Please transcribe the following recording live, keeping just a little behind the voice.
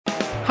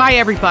Hi,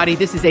 everybody.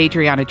 This is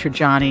Adriana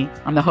Trajani.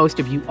 I'm the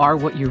host of You Are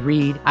What You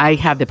Read. I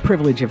have the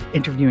privilege of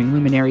interviewing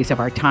luminaries of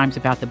our times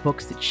about the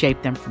books that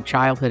shaped them from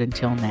childhood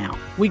until now.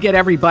 We get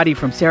everybody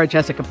from Sarah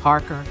Jessica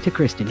Parker to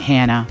Kristen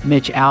Hanna,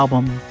 Mitch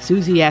Albom,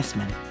 Susie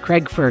Essman,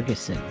 Craig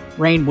Ferguson,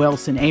 Rainn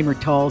Wilson, Amor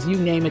Tolls, you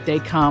name it, they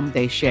come,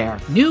 they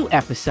share. New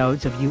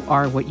episodes of You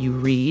Are What You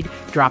Read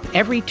drop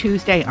every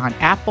Tuesday on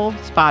Apple,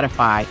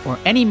 Spotify, or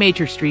any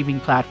major streaming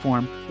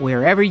platform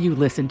wherever you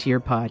listen to your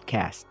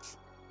podcasts.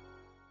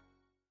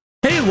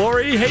 Hey,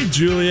 Lori. Hey,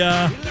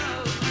 Julia.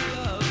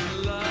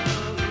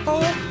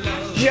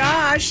 Oh,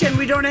 Josh, and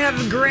we don't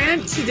have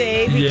Grant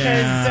today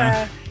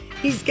because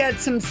he's got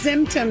some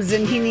symptoms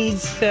and he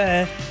needs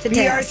to test.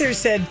 Arthur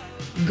said,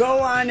 go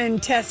on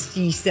and test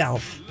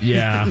yourself.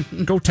 Yeah,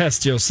 go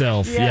test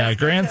yourself. Yeah,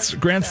 Grant's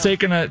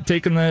taking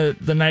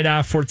the night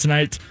off for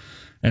tonight.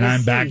 And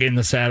I'm back in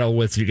the saddle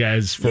with you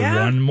guys for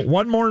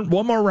one more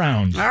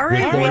round. All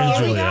right, with Lori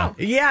and Julia.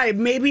 Yeah,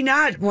 maybe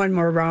not one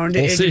more round,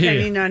 we'll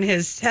depending on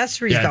his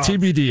test results. Yeah,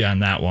 TBD on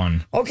that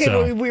one. Okay,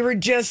 well, we were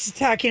just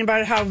talking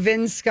about how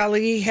Vin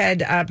Scully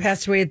had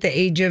passed away at the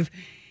age of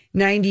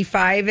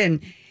 95,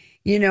 and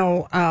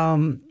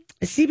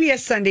CBS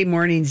Sunday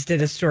Mornings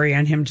did a story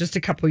on him just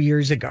a couple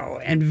years ago,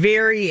 and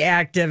very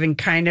active and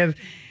kind of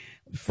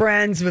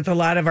friends with a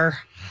lot of our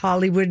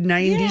Hollywood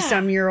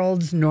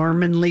 90-some-year-olds,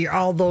 Norman Lear,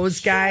 all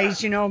those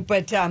guys,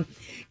 But a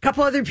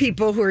couple other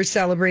people who are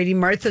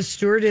celebrating. Martha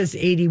Stewart is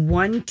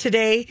 81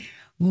 today.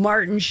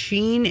 Martin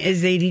Sheen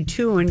is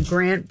 82. And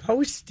Grant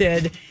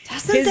posted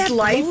his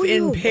life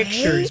in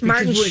pictures.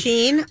 Martin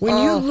Sheen? When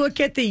you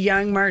look at the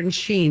young Martin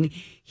Sheen,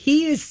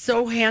 he is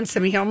so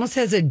handsome. He almost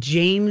has a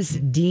James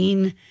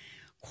Dean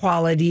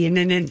quality. And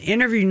in an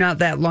interview not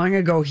that long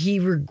ago, he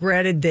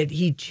regretted that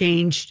he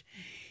changed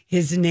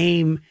his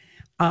name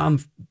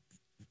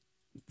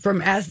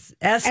from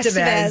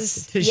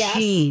Estevez to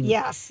Sheen.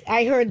 Yes,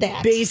 I heard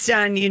that. Based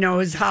on,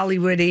 his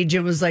Hollywood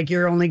agent was like,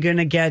 you're only going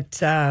to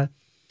get,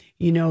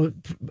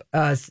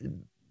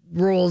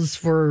 roles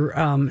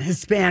for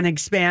Hispanic,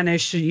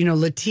 Spanish,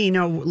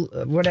 Latino,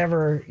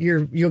 whatever.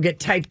 You'll get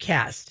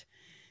typecast.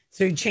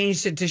 So he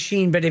changed it to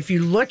Sheen. But if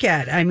you look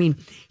at,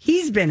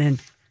 he's been in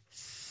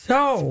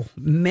so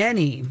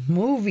many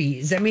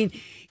movies.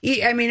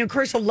 Of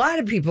course, a lot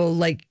of people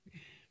like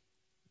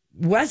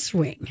West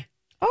Wing.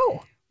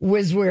 Oh.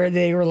 Was where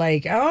they were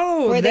like,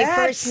 where they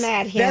first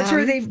met him. That's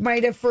where they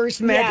might have first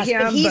met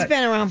him. But he's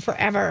been around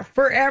forever.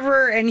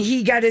 Forever, and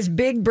he got his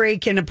big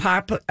break in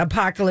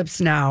Apocalypse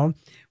Now,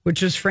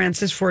 which was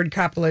Francis Ford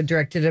Coppola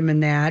directed him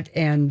in that,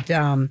 and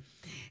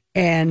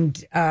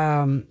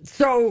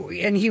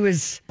he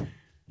was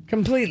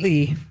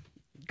completely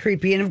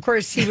creepy, and of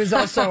course he was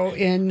also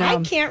in.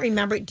 I can't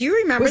remember. Do you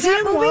remember was that he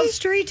in movie? Wall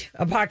Street?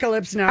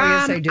 Apocalypse Now.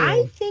 Yes, I do.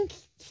 I think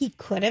he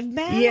could have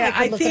been. Yeah,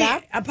 I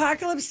think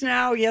Apocalypse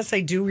Now. Yes, I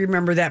do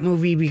remember that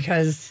movie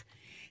because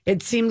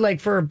it seemed like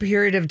for a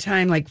period of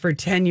time, like for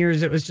 10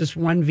 years, it was just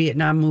one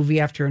Vietnam movie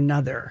after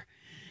another.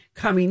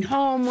 Coming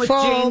Home with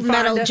Full Jane Fonda.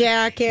 Metal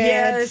Jacket.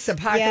 Yes,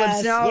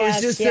 Apocalypse Now. It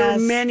was just there were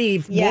many.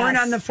 Born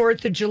on the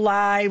 4th of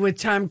July with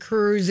Tom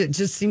Cruise. It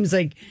just seems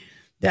like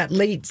that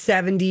late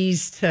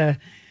 70s to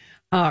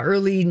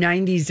early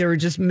 90s. There were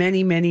just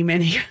many, many,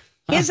 many.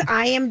 His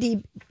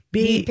IMDb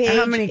page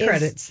how many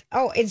credits?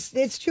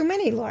 It's too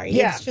many, Lori.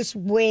 Yeah. It's just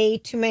way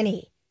too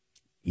many.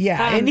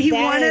 Yeah, and he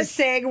won a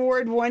SAG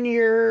Award one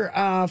year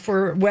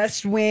for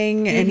West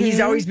Wing, and he's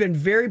always been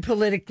very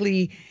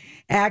politically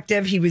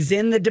active. He was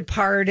in The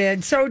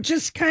Departed. So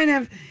just kind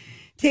of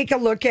take a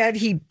look at,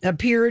 he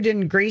appeared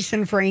in Grace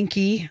and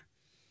Frankie.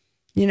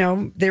 He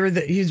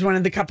was one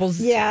of the couples,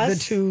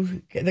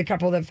 the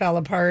couple that fell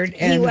apart.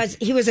 And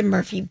he was in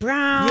Murphy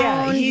Brown.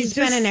 Yeah, he's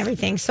been in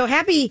everything. So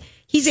happy.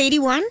 He's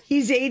 81.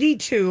 He's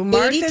 82.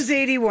 Martha's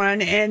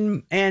 81,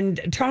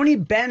 and Tony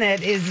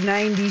Bennett is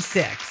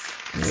 96.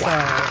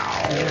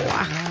 Wow.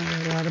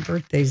 A lot of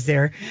birthdays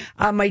there.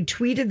 My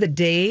tweet of the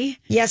day.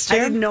 Yes, I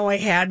didn't know I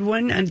had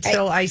one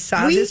until I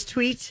saw this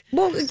tweet.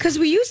 Well, because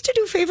we used to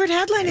do favorite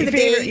headline of the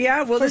day.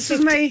 Yeah, well, this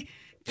is my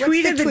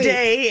tweet of the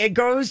day. It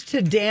goes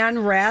to Dan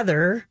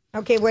Rather.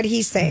 Okay, what did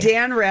he say?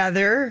 Dan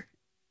Rather,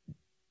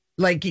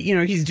 like,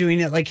 he's doing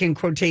it like in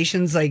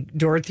quotations, like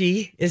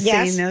Dorothy is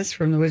saying this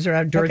from The Wizard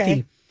of Dorothy.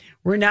 Okay.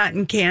 We're not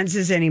in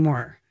Kansas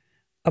anymore.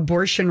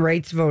 Abortion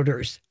rights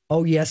voters.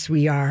 Oh, yes,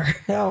 we are.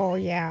 Oh,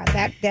 yeah.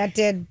 That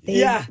did.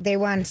 They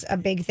won a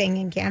big thing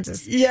in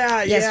Kansas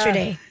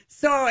yesterday. Yeah.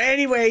 So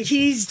anyway,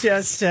 he's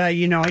just, I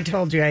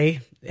told you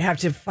I have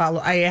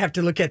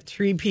to look at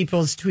three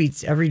people's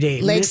tweets every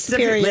day. Lake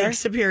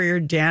Superior,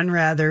 Dan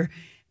Rather,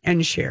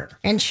 and Cher.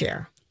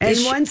 And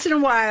once in a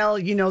while,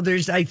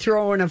 I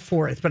throw in a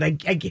fourth, but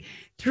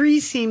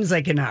 3 seems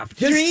like enough.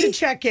 Just to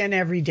check in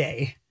every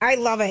day. I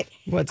love it.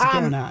 What's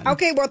going on?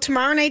 Okay, well,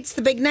 tomorrow night's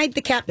the big night,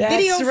 the Cat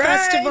Video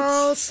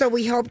Festival. So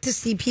we hope to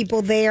see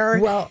people there.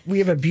 Well, we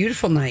have a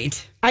beautiful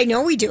night. I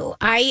know we do.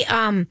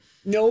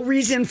 No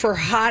reason for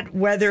hot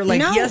weather. Like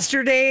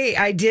yesterday,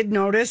 I did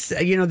notice,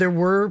 there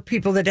were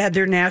people that had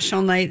their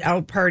national night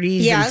out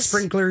parties and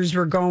sprinklers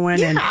were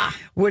going and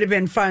would have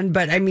been fun.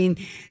 But I mean,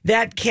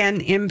 that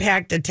can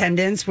impact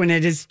attendance when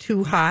it is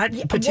too hot,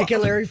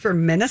 particularly for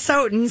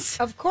Minnesotans.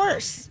 Of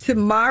course.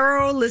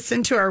 Tomorrow,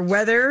 listen to our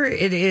weather.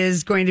 It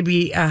is going to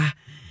be a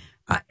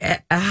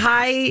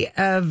high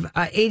of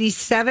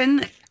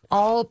 87,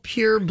 all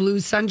pure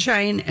blue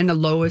sunshine, and a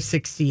low of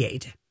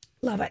 68.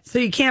 Love it. So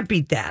you can't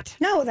beat that.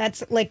 No,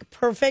 that's like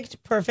perfect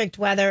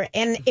weather.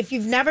 And if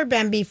you've never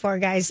been before,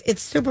 guys,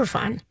 it's super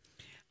fun.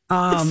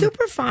 It's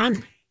super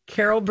fun.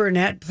 Carol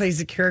Burnett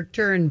plays a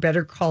character in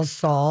Better Call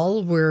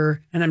Saul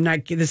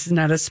this is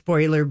not a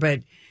spoiler, but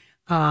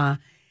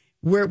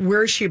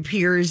where she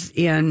appears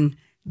in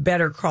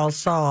Better Call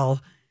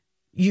Saul,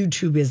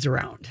 YouTube is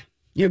around.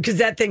 Because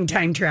that thing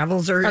time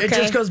travels, or it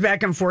just goes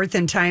back and forth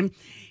in time.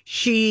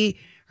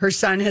 Her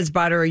son has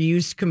bought her a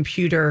used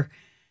computer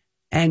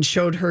and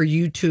showed her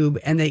YouTube,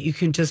 and that you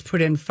can just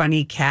put in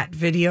funny cat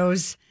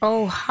videos.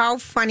 Oh, how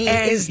funny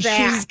is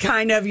that? She's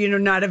kind of,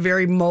 not a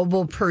very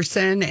mobile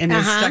person and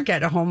is stuck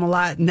at home a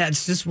lot. And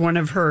that's just one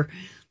of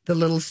the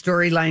little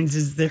storylines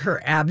is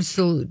her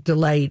absolute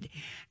delight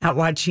at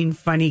watching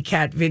funny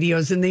cat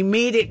videos. And they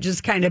made it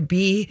just kind of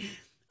be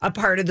a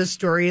part of the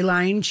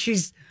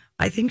storyline.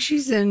 I think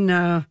she's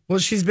in,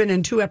 she's been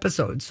in 2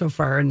 episodes so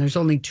far, and there's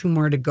only 2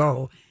 more to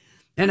go.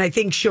 And I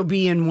think she'll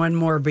be in one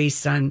more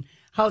based on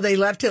how they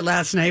left it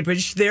last night, but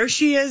there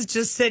she is,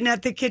 just sitting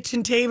at the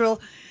kitchen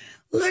table.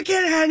 Look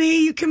at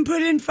honey, you can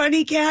put in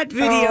funny cat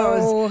videos.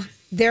 Oh,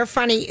 they're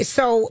funny.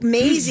 So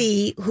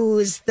Maisie,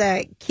 who's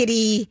the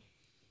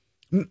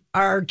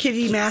our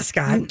kitty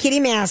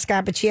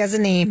mascot, but she has a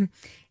name,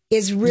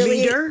 is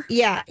really leader.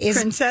 Yeah,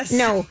 princess.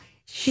 No,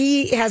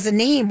 she has a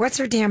name. What's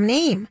her damn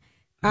name?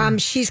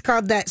 She's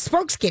called the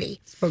Spokes Kitty.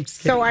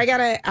 So I got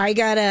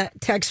a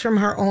text from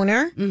her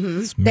owner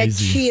that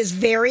she is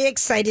very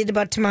excited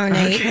about tomorrow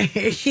night.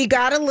 Okay. She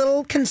got a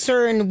little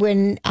concerned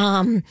when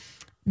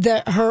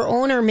her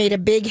owner made a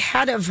big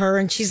head of her,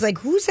 and she's like,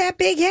 "Who's that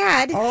big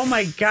head?" Oh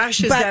my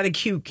gosh, is that a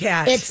cute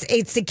cat?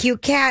 It's a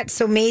cute cat.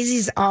 So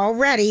Maisie's all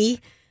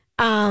ready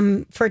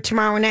for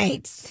tomorrow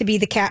night to be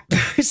the cat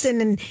person,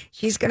 and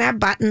she's gonna have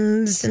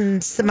buttons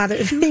and some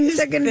other things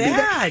are gonna be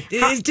there.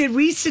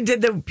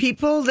 Did the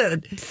people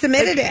that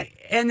submitted it,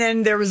 and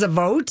then there was a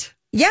vote?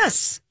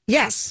 Yes.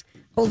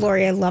 Oh,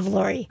 Lori, I love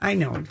Lori. I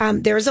know.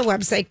 There's a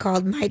website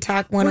called My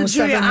Talk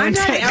 107. Well, Julia, I'm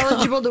not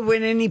eligible to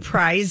win any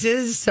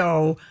prizes,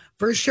 so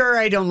for sure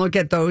I don't look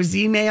at those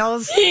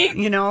emails.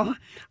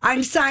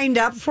 I'm signed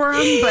up for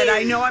them, but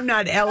I know I'm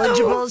not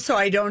eligible, so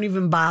I don't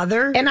even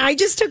bother. And I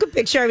just took a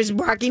picture. I was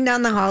walking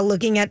down the hall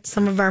looking at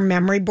some of our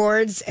memory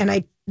boards,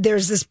 and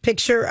there's this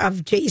picture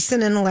of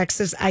Jason and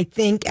Alexis, I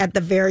think, at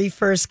the very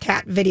first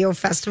Cat Video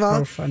Festival.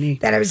 Oh, funny.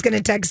 That I was going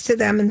to text to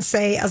them and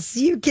say, I'll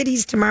see you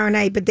kitties tomorrow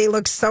night, but they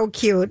look so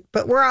cute.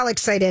 But we're all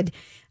excited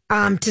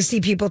to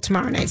see people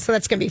tomorrow night, so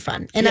that's going to be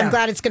fun. And I'm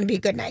glad it's going to be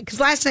a good night, because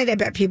last night I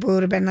bet people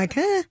would have been like,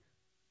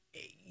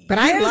 But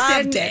I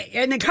loved it.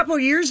 And a couple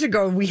of years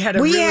ago, we had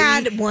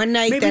one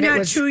night maybe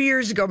not 2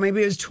 years ago,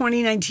 maybe it was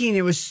 2019.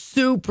 It was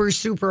super,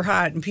 super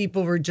hot, and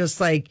people were just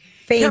like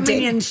fainting.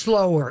 Coming in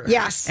slower.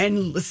 Yes.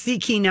 And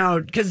seeking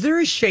out, because there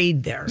is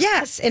shade there.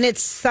 Yes, and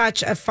it's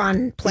such a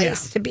fun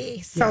place to be.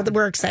 So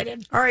we're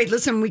excited. All right,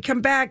 listen, when we come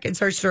back,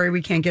 it's our story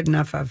we can't get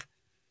enough of.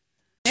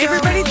 Hey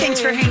everybody,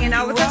 thanks for hanging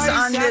out with us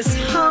on this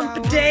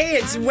hump day.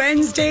 It's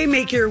Wednesday.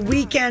 Make your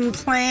weekend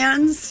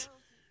plans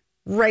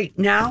right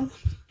now.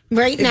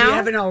 Right now, if you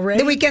haven't already.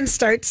 The weekend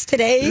starts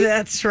today.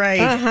 That's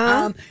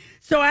right.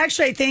 So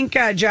actually, I think,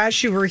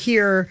 Josh, you were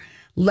here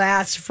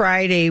last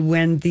Friday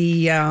when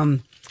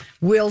the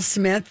Will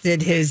Smith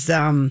did his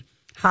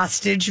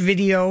hostage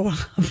video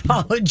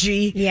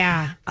apology.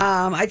 Yeah.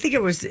 I think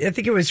it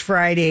was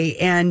Friday.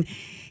 And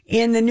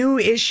in the new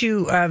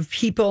issue of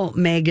People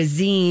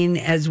magazine,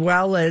 as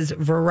well as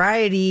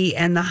Variety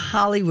and The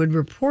Hollywood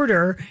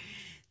Reporter,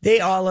 they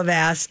all have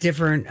asked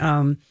different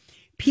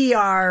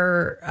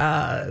PR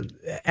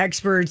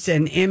experts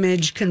and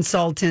image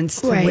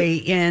consultants to weigh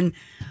in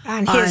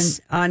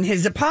on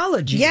his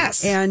apology.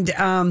 Yes, and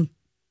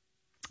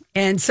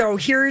so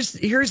here's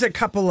a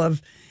couple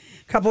of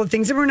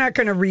things, and we're not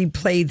going to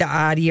replay the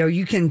audio.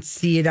 You can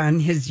see it on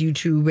his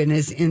YouTube and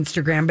his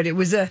Instagram, but it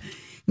was a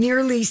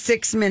nearly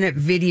 6-minute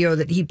video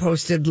that he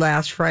posted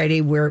last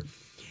Friday where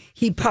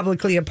he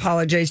publicly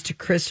apologized to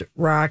Chris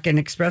Rock and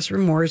expressed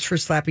remorse for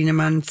slapping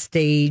him on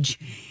stage,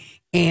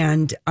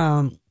 and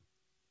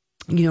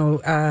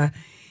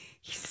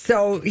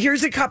so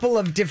here's a couple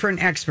of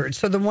different experts.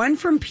 So the one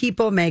from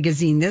People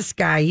magazine, this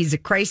guy, he's a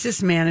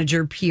crisis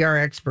manager, PR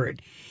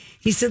expert.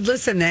 He said,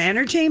 listen, the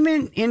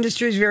entertainment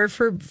industry is very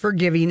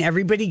forgiving.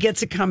 Everybody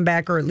gets a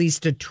comeback, or at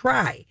least a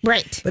try.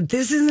 Right. But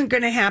this isn't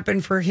going to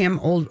happen for him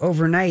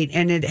overnight,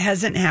 and it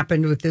hasn't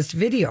happened with this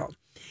video.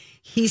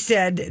 he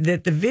said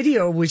that the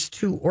video was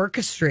too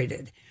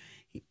orchestrated.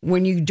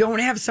 When you don't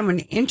have someone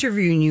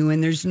interviewing you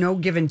and there's no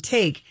give and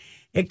take,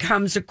 it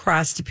comes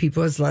across to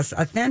people as less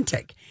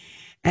authentic.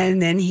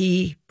 And then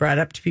he brought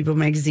up to People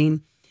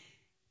magazine,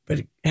 but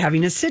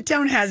having a sit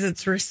down has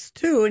its risks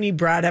too. And he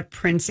brought up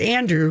Prince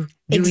Andrew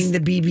doing the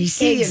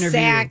BBC interview.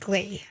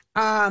 Exactly.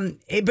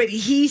 But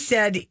he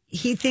said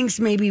he thinks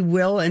maybe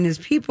Will and his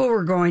people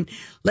were going,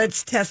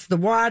 let's test the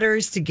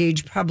waters to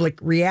gauge public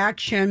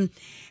reaction.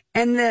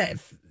 And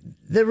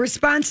the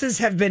responses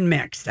have been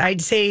mixed.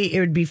 I'd say it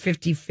would be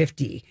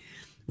 50-50,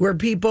 where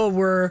people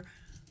were,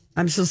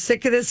 I'm so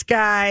sick of this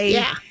guy.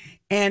 Yeah.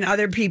 And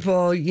other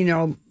people,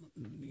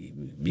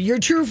 your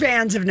true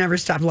fans have never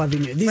stopped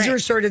loving you. These are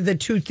sort of the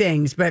two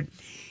things. But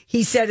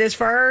he said, as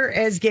far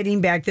as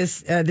getting back,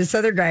 this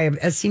other guy,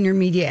 a senior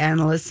media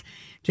analyst,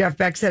 Jeff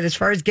Beck, said, as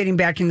far as getting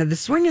back into the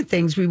swing of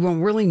things, we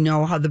won't really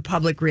know how the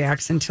public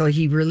reacts until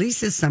he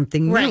releases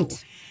something new.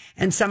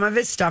 And some of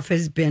his stuff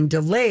has been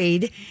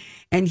delayed,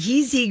 and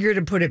he's eager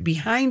to put it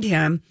behind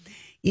him.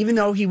 Even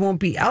though he won't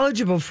be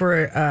eligible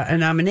for a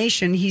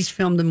nomination, he's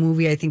filmed a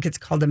movie, I think it's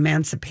called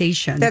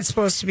Emancipation. That's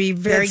supposed to be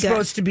very good. That's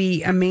supposed to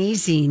be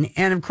amazing.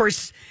 And of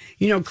course,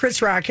 Chris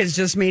Rock has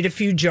just made a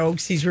few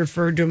jokes. He's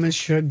referred to him as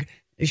Suge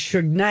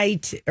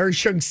Knight or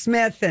Suge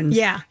Smith. And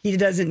he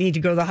doesn't need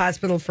to go to the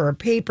hospital for a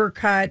paper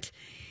cut.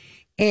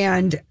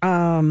 And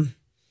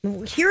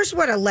here's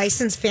what a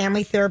licensed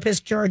family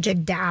therapist, Georgia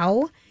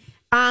Dow,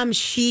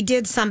 she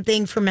did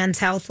something for Men's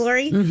Health,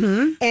 Lori.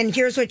 Mm-hmm. And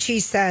here's what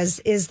she says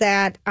is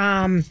that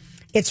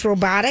it's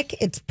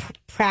robotic. It's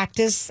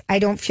practice. I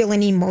don't feel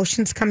any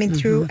emotions coming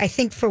through. I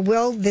think for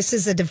Will, this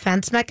is a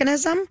defense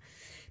mechanism,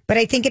 but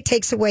I think it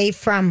takes away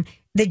from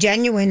the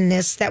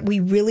genuineness that we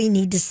really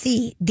need to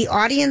see. The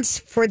audience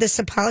for this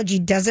apology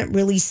doesn't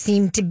really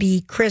seem to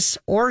be Chris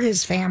or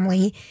his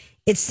family.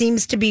 It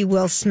seems to be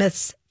Will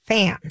Smith's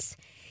fans.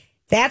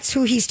 That's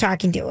who he's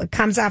talking to. It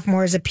comes off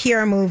more as a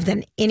PR move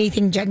than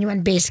anything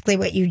genuine, basically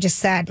what you just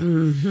said.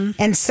 Mm-hmm.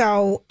 And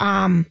so...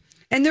 and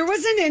there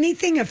wasn't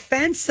anything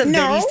offensive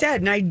that he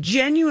said. And I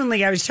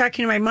was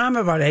talking to my mom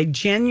about it. I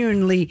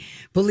genuinely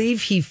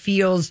believe he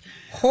feels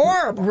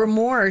horrible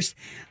remorse.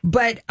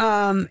 But,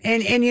 I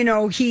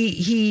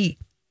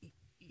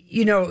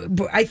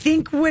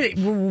think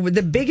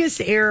the biggest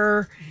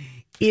error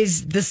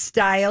is the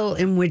style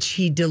in which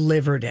he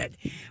delivered it.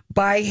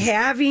 By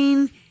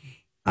having...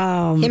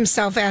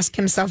 himself ask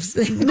himself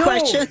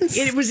questions.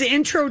 It was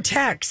intro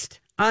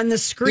text on the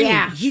screen.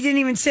 Yeah. He didn't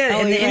even say it.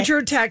 And the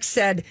intro text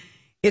said,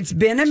 it's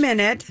been a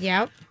minute.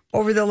 Yep.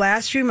 Over the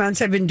last few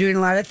months, I've been doing a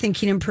lot of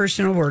thinking and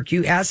personal work.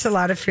 You asked a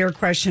lot of fair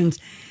questions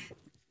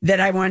that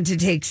I wanted to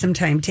take some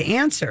time to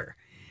answer.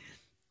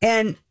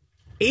 And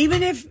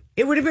even if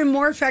it would have been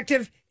more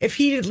effective if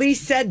he'd at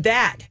least said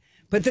that.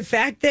 But the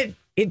fact that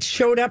it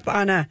showed up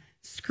on a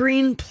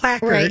screen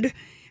placard... Right.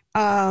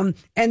 And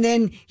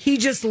then he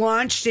just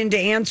launched into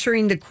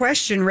answering the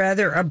question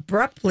rather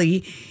abruptly.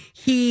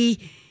 He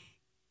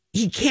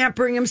can't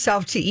bring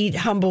himself to eat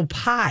humble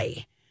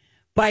pie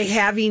by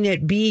having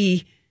it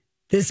be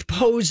this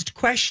posed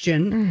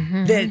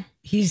question that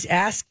he's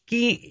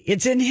asking.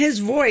 It's in his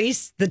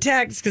voice, the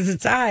text, because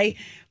it's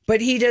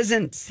but he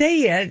doesn't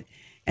say it.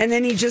 And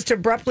then he just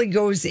abruptly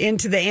goes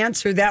into the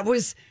answer. That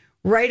was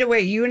right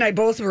away. You and I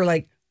both were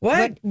like,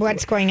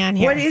 what's going on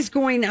here? What is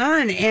going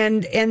on?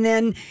 And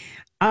then...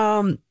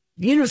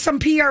 some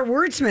PR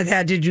wordsmith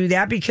had to do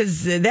that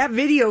because that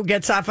video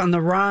gets off on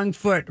the wrong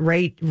foot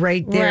right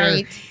there.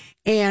 Right.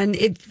 And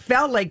it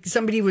felt like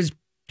somebody was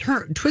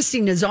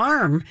twisting his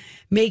arm,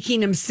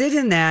 making him sit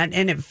in that.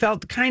 And it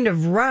felt kind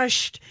of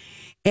rushed.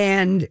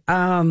 And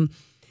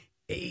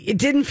it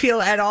didn't feel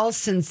at all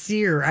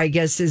sincere, I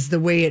guess, is the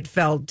way it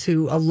felt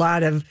to a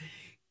lot of,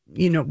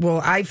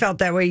 I felt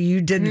that way.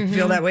 You didn't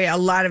feel that way. A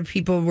lot of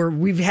people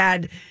we've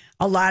had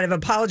a lot of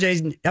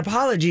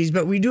apologies,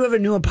 but we do have a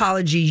new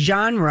apology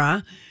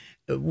genre,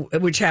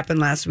 which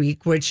happened last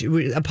week, which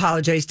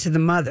apologized to the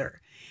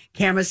mother.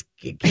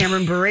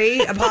 Cameron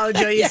Bure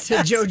apologized to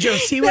JoJo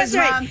Siwa's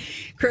mom.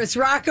 Chris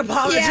Rock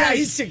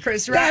apologized to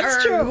Chris Rock.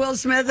 That's true. Will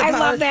Smith I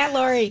love that,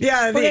 Lori.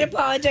 Yeah, we're going to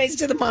apologize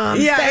to the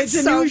moms. Yeah, that's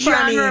it's a new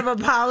genre of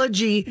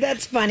apology.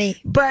 That's funny.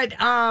 But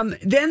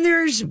then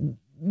there's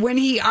when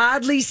he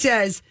oddly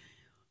says,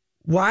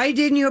 why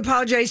didn't you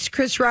apologize to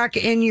Chris Rock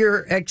in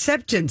your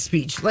acceptance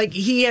speech? Like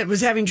he was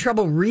having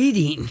trouble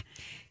reading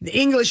the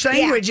English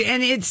language. Yeah.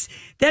 And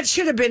that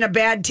should have been a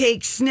bad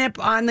take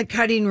snip on the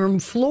cutting room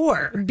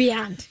floor.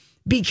 Beyond.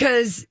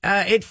 Because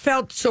it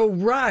felt so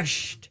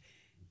rushed.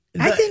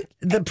 I think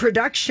the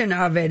production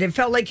of it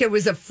felt like it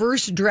was a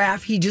first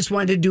draft. He just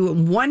wanted to do it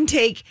in one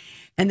take,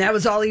 and that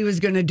was all he was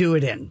going to do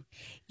it in.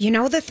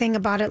 The thing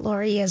about it,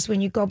 Lori, is when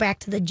you go back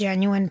to the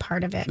genuine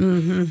part of it,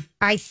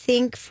 I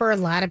think for a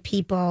lot of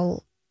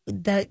people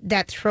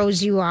that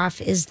throws you off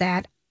is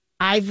that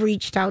I've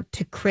reached out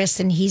to Chris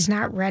and he's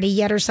not ready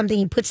yet or something.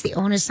 He puts the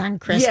onus on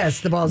Chris. Yes,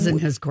 the ball's in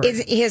his court.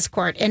 It's his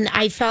court. And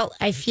I feel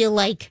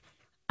like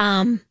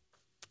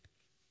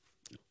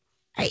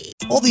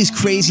All these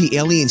crazy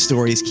alien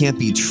stories can't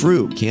be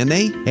true, can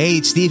they? Hey,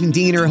 it's Stephen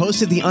Diener,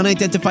 host of the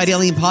Unidentified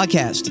Alien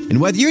Podcast. And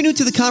whether you're new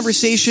to the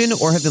conversation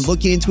or have been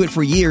looking into it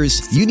for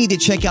years, you need to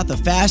check out the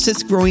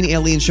fastest growing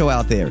alien show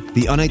out there,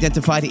 the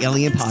Unidentified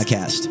Alien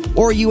Podcast,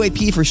 or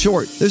UAP for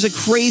short. There's a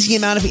crazy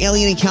amount of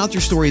alien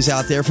encounter stories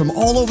out there from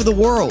all over the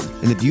world.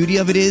 And the beauty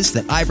of it is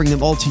that I bring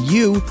them all to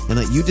you and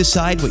let you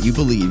decide what you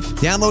believe.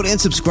 Download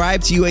and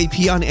subscribe to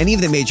UAP on any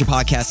of the major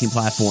podcasting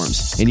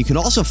platforms. And you can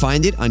also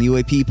find it on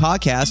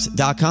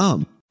UAPpodcast.com.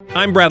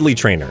 I'm Bradley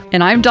Trainer.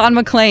 And I'm Don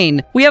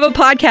McClain. We have a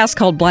podcast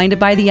called Blinded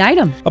by the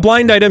Item. A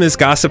blind item is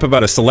gossip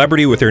about a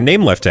celebrity with their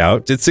name left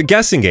out. It's a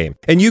guessing game,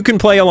 and you can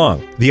play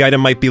along. The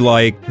item might be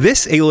like,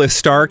 this A-list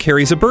star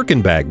carries a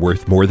Birkin bag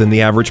worth more than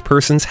the average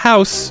person's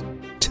house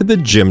to the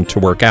gym to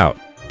work out.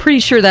 Pretty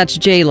sure that's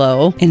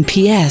J-Lo. And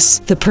P.S.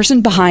 the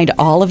person behind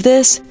all of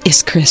this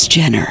is Kris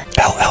Jenner,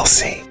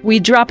 LLC. We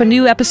drop a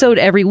new episode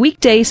every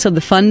weekday so the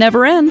fun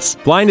never ends.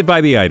 Blinded by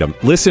the Item.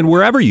 Listen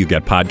wherever you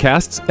get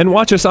podcasts and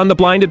watch us on the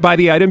Blinded by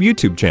the Item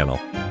YouTube channel.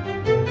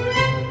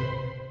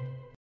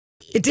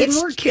 It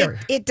didn't work here.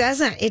 It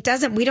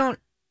doesn't. We don't.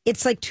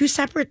 It's like two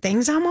separate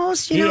things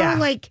almost, you know? Yeah.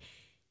 Like,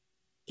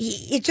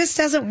 it just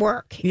doesn't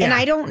work. Yeah. And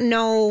I don't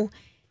know.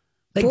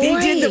 Like, they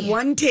did the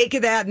one take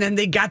of that, and then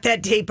they got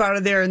that tape out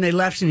of there, and they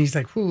left, and he's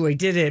like, "Ooh, I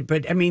did it."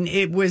 But I mean,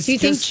 it was. Do you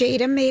think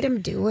Jada made him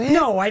do it?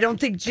 No, I don't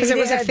think Jada. Because it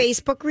was a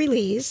Facebook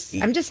release.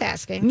 I'm just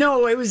asking.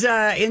 No, it was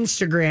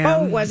Instagram.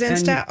 Oh, it was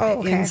Insta?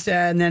 Oh, okay.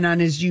 Insta, and then on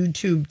his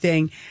YouTube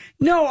thing.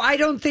 No, I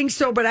don't think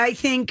so. But I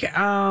think,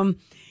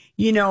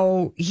 you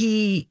know,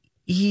 he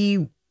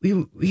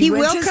went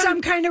to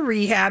some kind of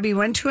rehab. He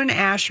went to an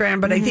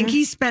ashram, but I think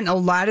he spent a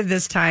lot of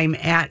this time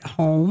at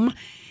home,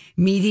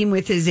 meeting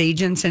with his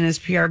agents and his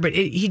PR, but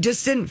he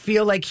just didn't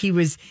feel like he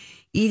was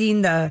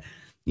eating the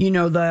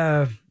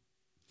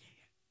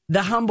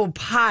humble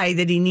pie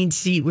that he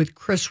needs to eat with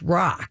Chris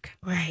Rock.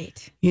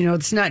 Right. You know,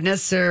 it's not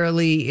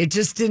necessarily, it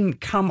just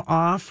didn't come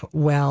off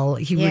well.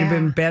 He would have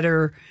been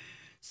better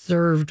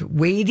served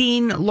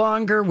waiting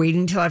longer,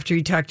 waiting until after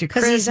he talked to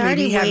Chris, he's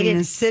already maybe having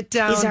waited, a sit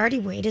down. He's already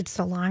waited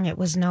so long. It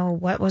was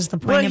what was the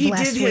point of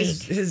last week? Well, he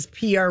did his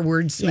PR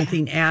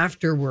wordsmithing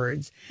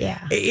afterwards.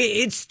 Yeah.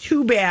 It's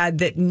too bad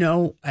that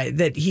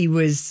that he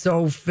was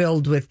so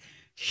filled with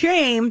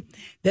shame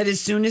that as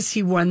soon as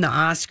he won the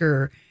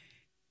Oscar,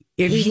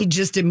 if he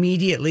just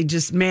immediately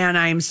man,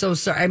 I am so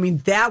sorry. I mean,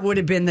 that would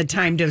have been the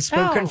time to have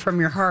spoken from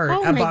your heart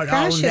about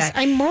all of that.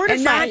 I'm mortified.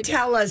 And not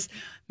tell us,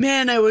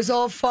 man, I was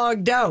all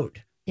fogged out.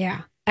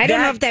 Yeah. I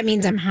don't know if that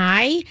means I'm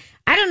high.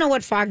 I don't know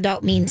what fogged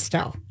out means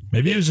still.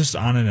 Maybe he was just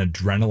on an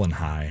adrenaline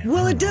high.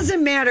 Well, it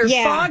doesn't matter.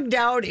 Yeah. Fogged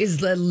out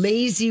is a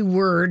lazy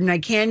word, and I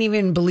can't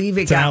even believe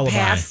it got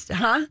past.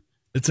 Huh?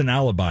 It's an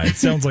alibi. It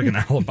sounds like an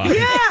alibi.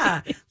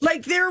 Yeah.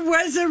 Like there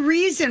was a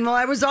reason. Well,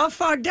 I was all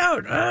fogged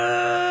out.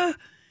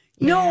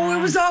 No,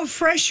 it was all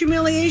fresh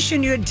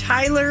humiliation. You had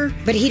Tyler.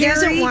 But he Perry.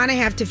 doesn't want to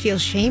have to feel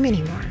shame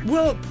anymore.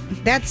 Well,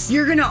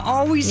 you're going to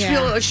always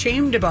feel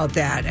ashamed about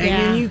that.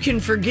 I mean, you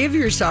can forgive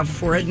yourself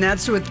for it, and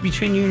that's what's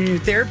between you and your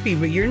therapy,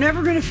 but you're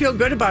never going to feel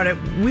good about it.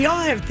 We all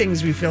have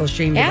things we feel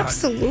ashamed about.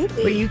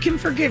 Absolutely. But you can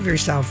forgive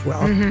yourself, Will.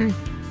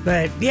 Mm-hmm.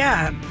 But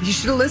yeah, you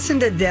should have listened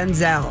to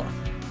Denzel.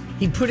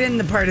 He put in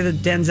the part of the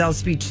Denzel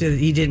speech that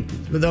he didn't.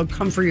 They'll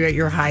come for you at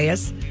your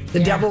highest.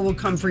 The devil will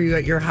come for you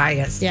at your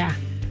highest. Yeah.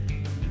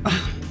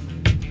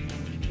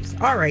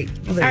 All right.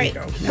 Well, there you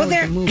go. Now we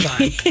can move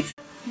on.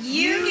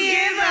 You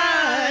give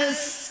us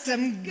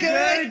some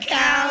good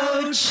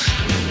couch.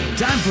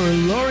 Time for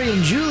Lori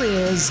and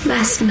Julia's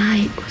Last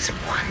night was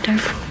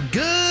wonderful.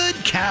 Good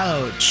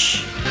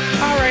Couch.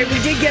 All right,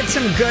 we did get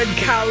some good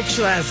couch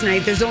last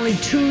night. There's only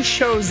 2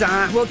 shows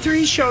on,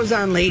 3 shows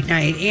on late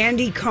night.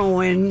 Andy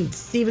Cohen,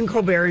 Stephen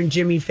Colbert, and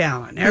Jimmy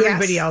Fallon.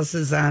 Everybody else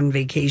is on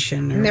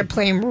vacation. And they're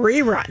playing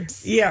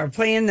reruns. Yeah,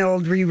 playing the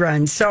old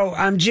reruns. So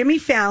Jimmy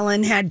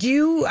Fallon, had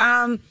you,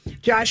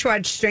 Josh,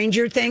 watched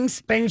Stranger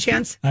Things by any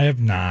chance? I have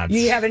not.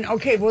 You haven't?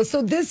 Okay, well,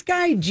 so this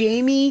guy,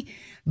 Jamie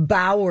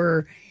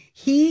Bauer,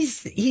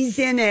 he's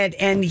in it,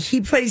 and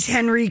he plays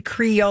Henry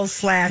Creel /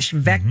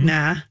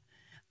 Vecna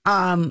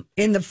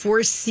in the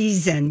 4th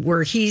season,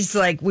 where he's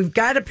like, we've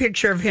got a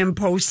picture of him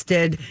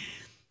posted.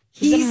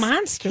 He's a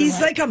monster.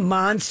 He's like a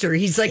monster.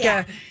 He's like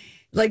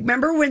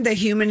remember when the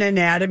Human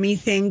Anatomy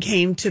thing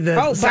came to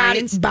the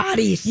science?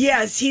 Bodies.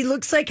 Yes, he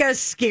looks like a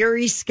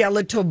scary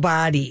skeletal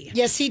body.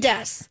 Yes, he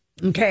does.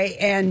 Okay,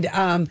 and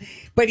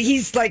but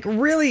he's like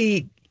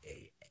really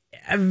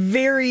a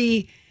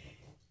very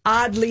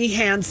oddly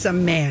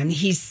handsome man.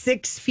 He's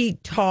 6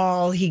 feet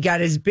tall. He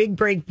got his big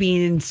break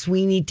being in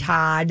Sweeney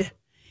Todd.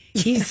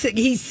 He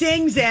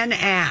sings and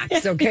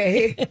acts.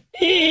 Okay,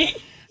 he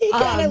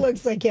kind of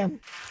looks like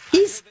him.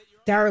 He's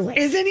darling,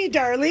 isn't he?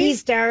 Darling.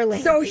 He's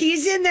darling. So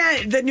he's in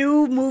the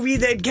new movie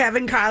that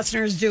Kevin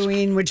Costner's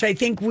doing, which I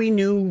think we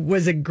knew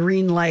was a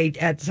green light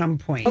at some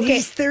point. Okay.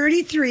 He's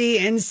 33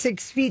 and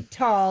 6 feet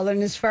tall,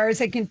 and as far as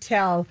I can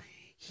tell,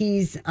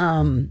 he's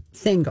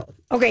single.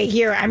 Okay,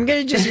 here, I'm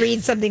going to just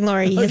read something,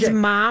 Lori. His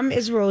mom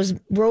is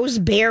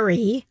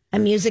Roseberry. a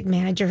music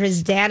manager.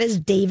 His dad is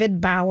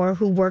David Bauer,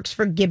 who works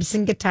for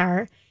Gibson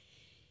Guitar.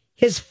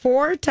 His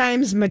 4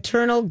 times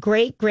maternal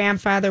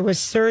great-grandfather was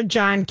Sir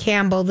John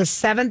Campbell, the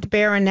 7th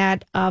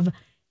Baronet of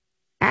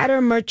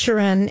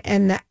Addermurchan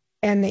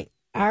and the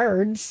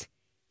Ards.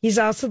 He's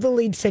also the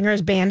lead singer.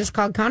 His band is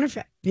called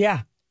Counterfeit.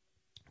 Yeah.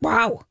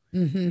 Wow.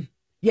 Mm-hmm.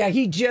 Yeah,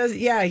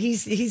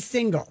 he's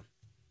single.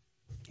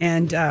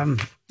 And,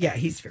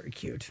 he's very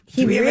cute.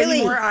 Do we have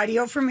any more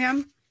audio from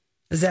him?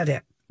 Is that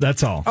it?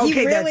 That's all. Okay,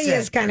 he really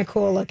is kind of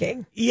cool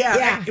looking.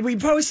 Yeah. We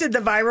posted the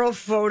viral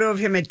photo of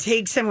him. It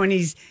takes him when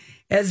he's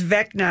as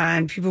Vecna,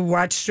 and people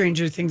watch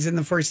Stranger Things in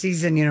the 4th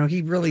season. You know,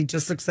 he really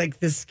just looks like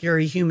this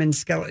scary human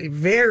skeleton,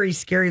 very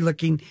scary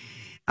looking.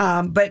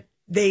 But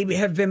they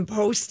have been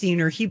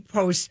posting, or he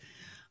posts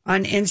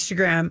on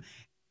Instagram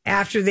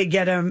after they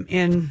get him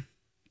in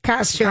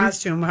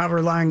costume,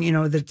 however long,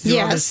 all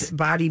this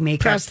body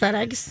makeup.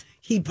 Prosthetics.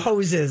 He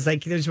poses,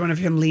 like there's one of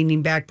him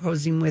leaning back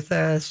posing with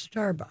a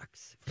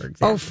Starbucks, for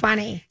example. Oh,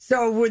 funny.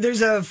 So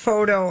there's a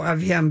photo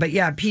of him, but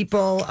yeah,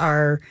 people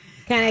are...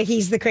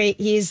 He's the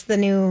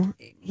new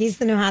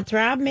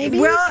heartthrob, maybe.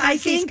 Well, I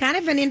think he's kind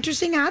of an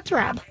interesting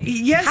heartthrob.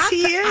 Yes, he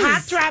is.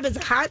 Heartthrob is a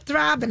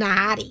heartthrob and a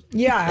hottie.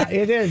 Yeah,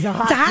 it is a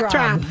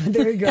heartthrob.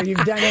 There you go.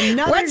 You've done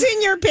another. What's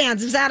in your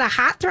pants? Is that a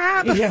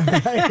heartthrob? Yeah,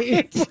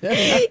 right.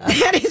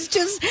 That is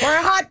just or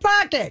a hot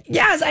pocket.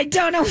 Yes, I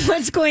don't know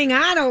what's going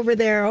on over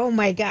there. Oh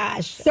my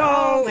gosh.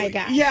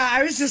 Yeah,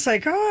 I was just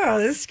like, oh,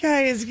 this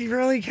guy is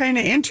really kind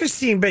of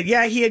interesting. But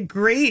yeah, he had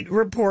great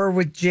rapport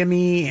with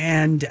Jimmy,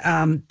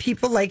 and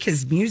people like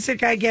his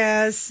music, I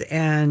guess.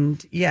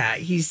 And yeah,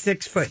 he's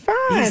 6 foot.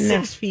 He's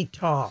 6 feet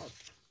tall.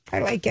 I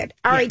like it.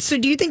 All right. So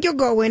do you think you'll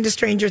go into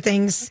Stranger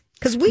Things?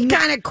 Because we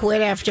kind of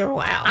quit after a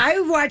while. I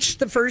watched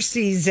the first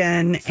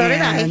season. So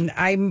did I. And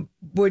I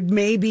would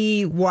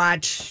maybe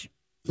watch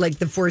like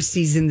the 4th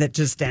season that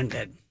just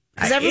ended.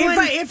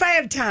 If I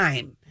have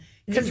time.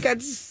 Because you've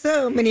got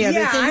so many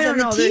other things on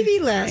the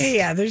TV list.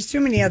 Yeah, there's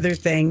too many other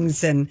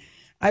things. And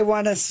I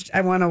want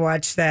to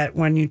watch that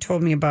one you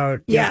told me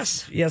about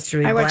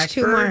yesterday. I watched Blackbird,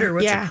 2 more. Or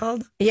what's it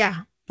called?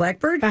 Yeah.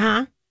 Blackbird?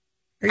 Uh-huh.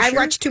 I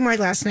watched 2 more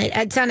last night.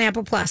 It's on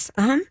Apple Plus.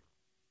 Uh-huh.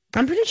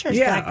 I'm pretty sure it's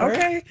Blackbird.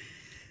 Okay.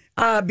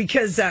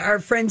 Because our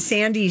friend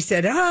Sandy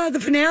said, the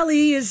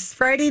finale is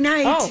Friday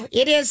night. Oh,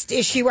 it is.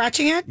 Is she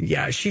watching it?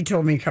 Yeah, she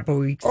told me a couple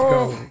of weeks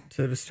ago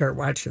to start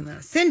watching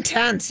this. It's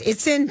intense.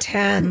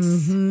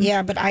 Mm-hmm.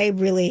 Yeah, but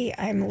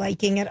I'm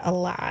liking it a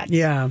lot.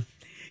 Yeah.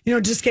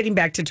 Just getting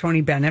back to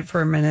Tony Bennett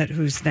for a minute,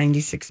 whose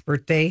 96th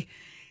birthday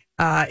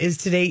is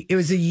today. It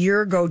was a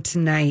year ago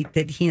tonight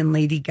that he and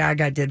Lady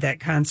Gaga did that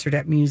concert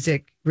at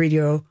City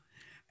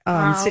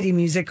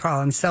Music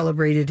Hall and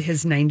celebrated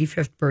his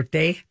 95th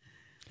birthday.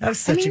 That was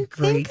such a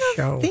great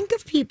show. Think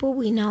of people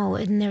we know,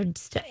 and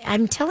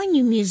I'm telling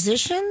you,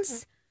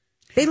 musicians,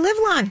 they live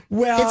long.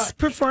 Well, it's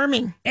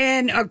performing.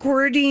 And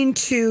according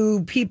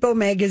to People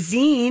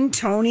magazine,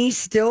 Tony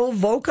still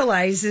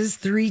vocalizes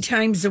 3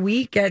 times a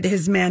week at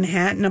his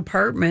Manhattan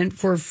apartment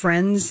for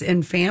friends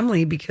and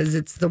family because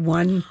it's the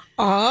one.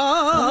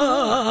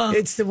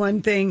 It's the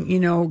one thing,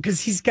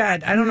 because he's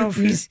got. I don't know if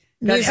he's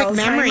got music Alzheimer,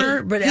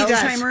 memory, but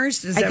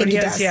Alzheimer's is that what he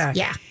has?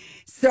 Yeah.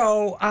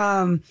 So,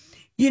 and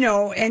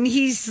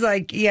he's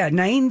like,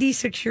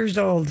 96 years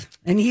old.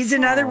 And he's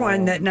another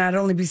one that not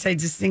only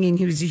besides the singing,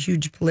 he was a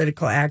huge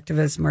political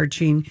activist,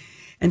 marching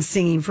and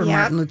singing for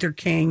Martin Luther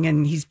King.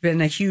 And he's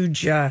been a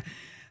huge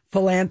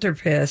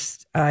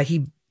philanthropist.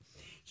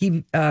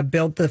 He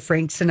built the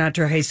Frank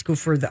Sinatra High School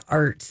for the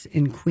Arts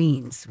in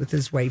Queens with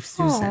his wife,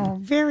 Susan. Oh,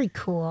 very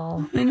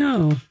cool. I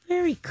know.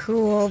 Very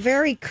cool.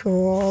 Very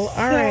cool.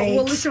 All right.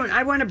 Well, listen,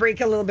 I want to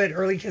break a little bit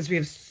early because we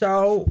have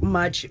so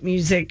much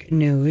music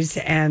news.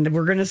 And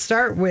we're going to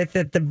start with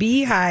that the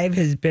Beehive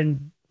has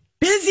been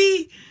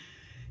busy.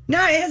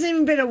 No, it hasn't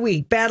even been a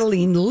week.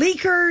 Battling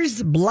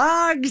leakers,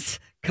 blogs,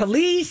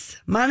 Khalees,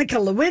 Monica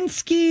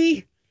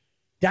Lewinsky,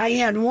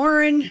 Diane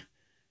Warren.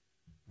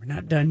 We're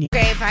not done yet.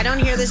 Okay, if I don't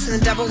hear this in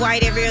the double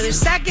wide every other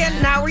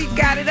second, now we've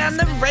got it on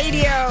the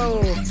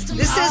radio.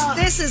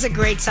 This is a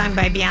great song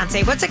by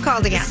Beyonce. What's it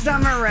called again?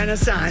 Summer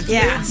Renaissance.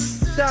 Yeah. It's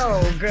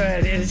so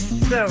good. It's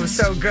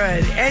so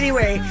good.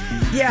 Anyway,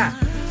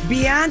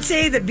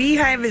 Beyonce, the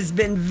Beehive has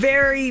been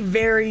very,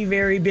 very,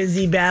 very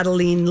busy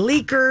battling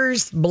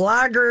leakers,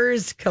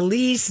 bloggers,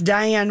 Khalees,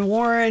 Diane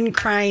Warren,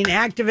 crying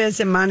activists,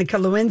 and Monica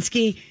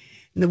Lewinsky.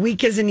 And the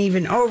week isn't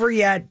even over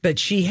yet, but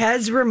she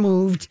has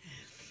removed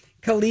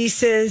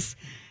Khalees's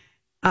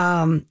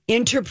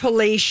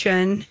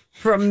interpolation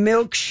from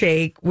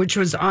Milkshake, which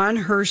was on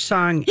her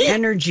song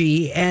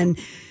Energy. And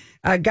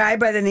a guy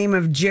by the name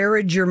of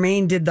Jared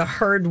Germain did the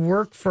hard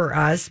work for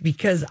us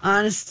because,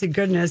 honest to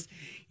goodness,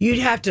 you'd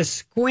have to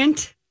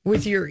squint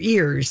with your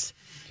ears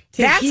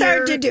to That's hear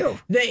hard to do.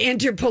 The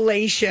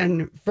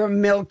interpolation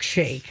from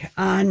Milkshake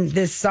on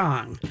this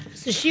song.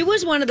 So she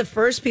was one of the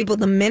first people,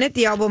 the minute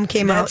the album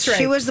came out, right.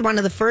 She was one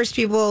of the first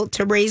people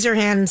to raise her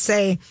hand and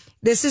say,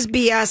 this is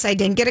BS. I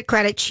didn't get a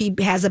credit. She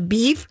has a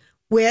beef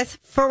with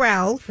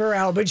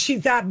Pharrell. But she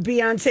thought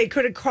Beyonce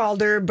could have called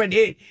her. But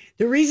the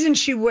reason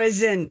she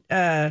wasn't,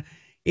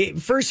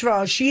 First of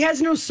all, she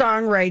has no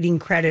songwriting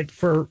credit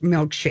for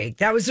Milkshake.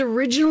 That was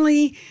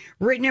originally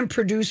written and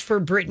produced for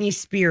Britney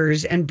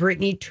Spears, and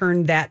Britney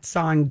turned that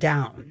song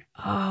down.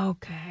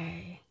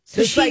 Okay.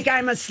 So it's like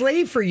I'm a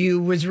Slave for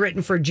You was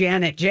written for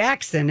Janet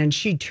Jackson, and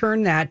she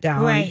turned that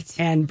down. Right.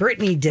 And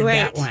Britney did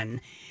that one.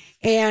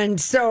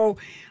 And so,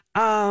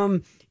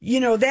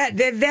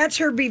 that's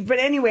her beef. But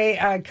anyway,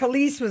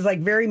 Khalees was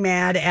like very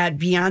mad at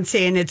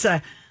Beyonce, and it's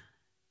a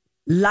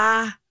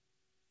la,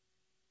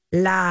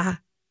 la,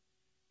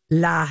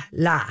 la,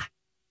 la.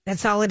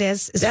 That's all it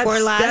is? Is 4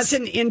 la's? That's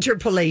an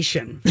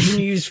interpolation. You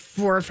use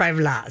 4 or 5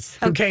 la's.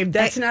 Okay.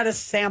 That's not a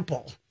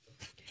sample.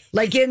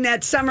 Like in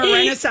that Summer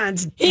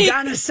Renaissance,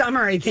 Donna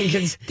Summer, I think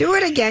is. Do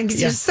it again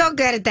because you're so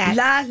good at that.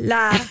 La,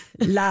 la,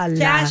 la,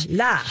 Josh,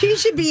 la. She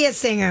should be a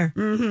singer.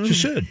 Mm-hmm. She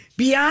should.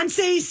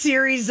 Beyonce's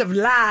series of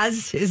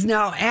la's is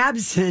now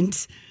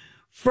absent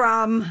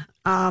from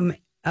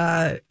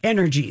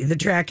Energy, the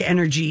track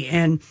Energy.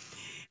 And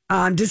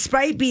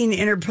despite being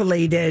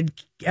interpolated,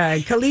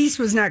 Khalees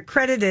was not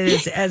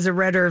credited as a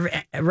writer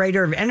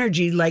of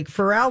Energy like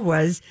Pharrell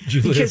was.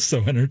 Julia's so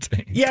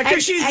entertained. Yeah,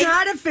 because she's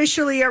not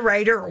officially a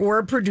writer or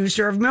a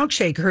producer of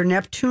Milkshake. Her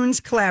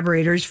Neptunes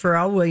collaborators,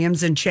 Pharrell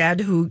Williams and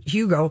Chad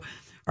Hugo,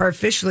 are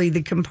officially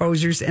the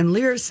composers and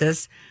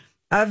lyricists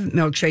of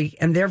Milkshake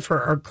and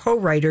therefore are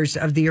co-writers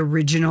of the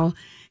original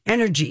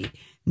Energy.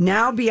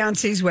 Now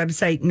Beyonce's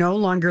website no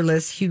longer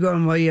lists Hugo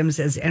and Williams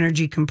as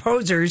Energy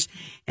composers,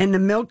 and the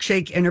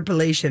Milkshake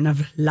interpolation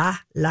of la,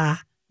 la,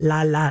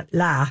 la, la,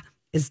 la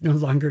is no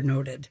longer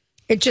noted.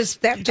 That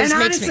just and makes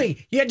honestly,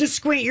 me... you had to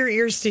squint your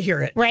ears to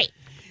hear it. Right.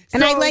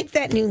 And I like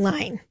that new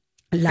line.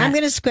 I'm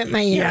going to squint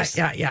my ears.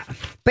 Yeah.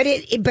 But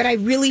I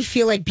really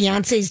feel like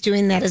Beyonce's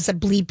doing that as a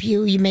bleep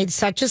you. You made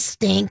such a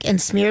stink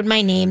and smeared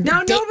my name.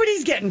 Now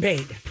nobody's getting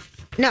paid.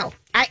 No.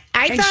 I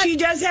and thought... she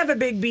does have a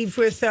big beef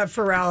with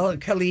Pharrell,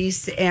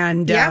 Khalees,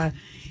 and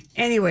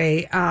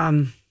anyway,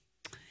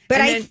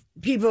 then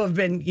people have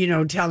been,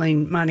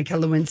 telling Monica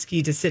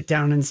Lewinsky to sit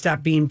down and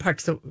stop being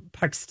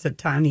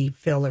Puxatani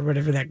Phil or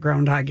whatever that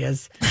groundhog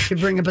is to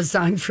bring up a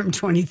song from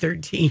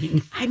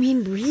 2013. I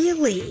mean,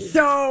 really?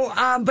 So,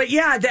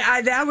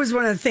 that was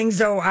one of the things,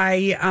 though,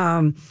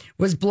 I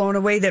was blown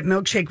away that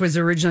Milkshake was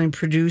originally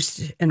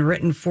produced and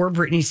written for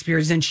Britney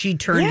Spears, and she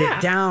turned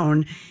it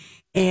down.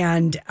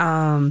 And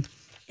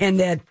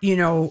that,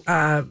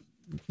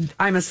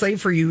 I'm a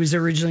Slave for You was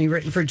originally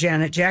written for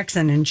Janet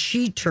Jackson, and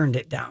she turned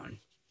it down.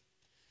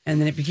 And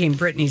then it became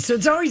Britney. So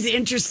it's always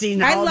interesting.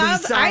 These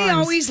songs. I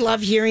always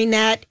love hearing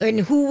that,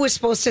 and who was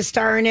supposed to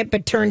star in it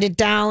but turned it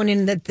down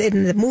in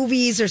the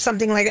movies or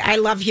something like that. I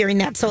love hearing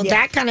that. So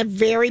that kind of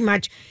very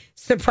much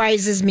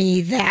surprises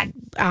me that,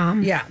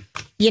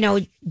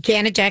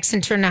 Janet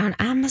Jackson turned on,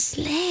 I'm a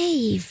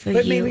slave for you.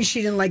 But maybe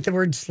she didn't like the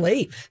word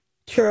slave.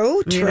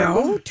 True.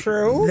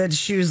 That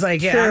she was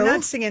like, I'm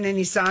not singing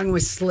any song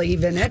with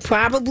slave in it.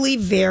 Probably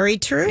very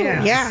true.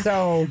 Yeah.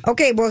 So,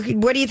 okay, well,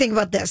 what do you think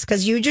about this?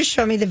 Because you just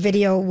showed me the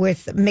video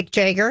with Mick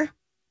Jagger.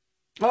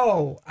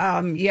 Oh,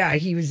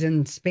 he was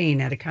in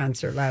Spain at a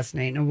concert last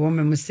night, and a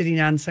woman was sitting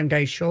on some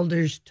guy's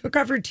shoulders, took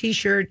off her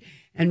T-shirt,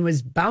 and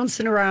was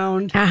bouncing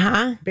around,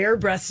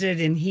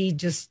 bare-breasted, and he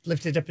just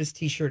lifted up his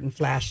T-shirt and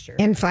flashed her.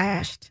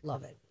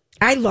 Love it.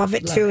 I love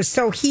it, too.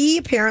 So he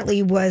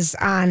apparently was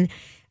on...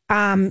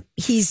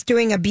 he's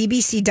doing a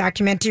BBC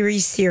documentary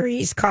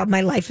series called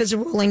My Life as a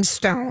Rolling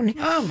Stone.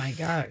 Oh, my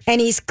gosh. And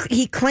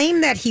he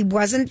claimed that he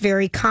wasn't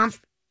very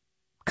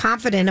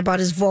confident about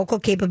his vocal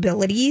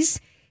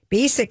capabilities.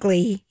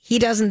 Basically, he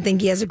doesn't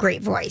think he has a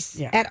great voice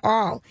at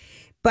all.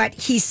 But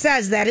he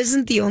says that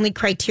isn't the only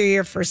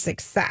criteria for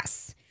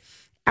success.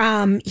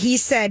 He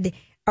said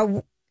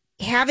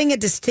having a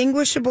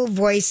distinguishable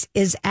voice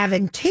is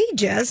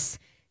advantageous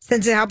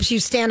since it helps you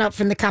stand out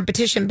from the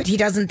competition, but he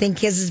doesn't think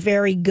his is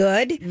very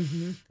good.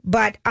 Mm-hmm.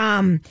 But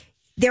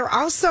they're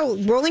also,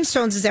 Rolling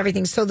Stones is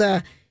everything. So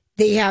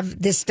they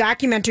have this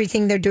documentary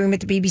thing they're doing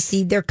with the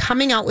BBC. They're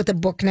coming out with a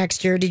book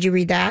next year. Did you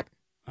read that?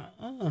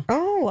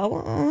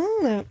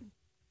 Oh,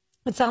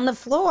 it's on the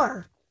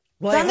floor.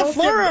 Well, it's on the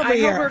floor over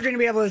here. I hope we're going to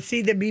be able to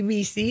see the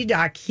BBC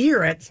doc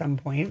here at some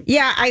point.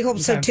 Yeah, I hope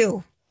so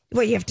too.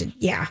 Well, you have to,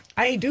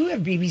 I do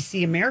have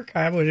BBC America.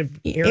 I would have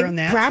air on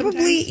that.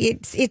 Probably,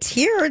 it's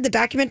here. The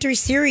documentary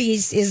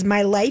series is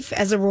My Life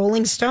as a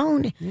Rolling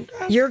Stone. Okay.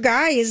 Your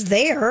guy is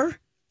there.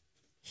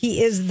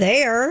 He is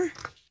there.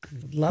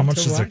 How much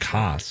does it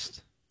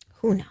cost?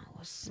 Who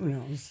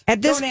knows?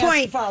 At this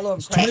point,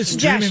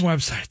 streaming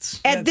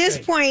websites. At this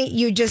point,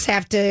 you just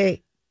have to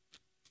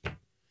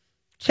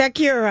check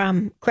your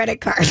credit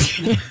card.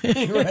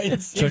 Right.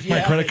 Check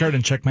my credit card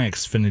and check my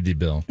Xfinity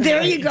bill.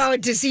 There you go,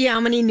 to see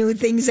how many new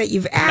things that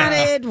you've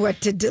added,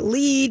 what to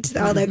delete,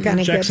 all that kind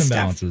of Checks good and stuff.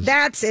 balances.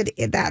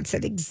 That's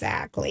it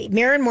exactly.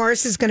 Maren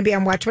Morris is going to be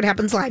on Watch What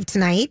Happens Live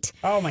tonight.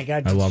 Oh my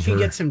God! I love her. She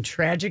get some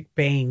tragic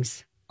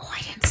bangs. Oh,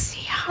 I didn't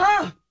see her.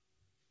 Oh.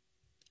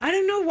 I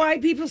don't know why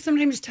people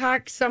sometimes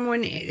talk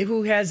someone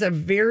who has a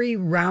very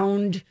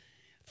round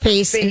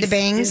face into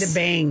bangs. Into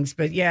bangs.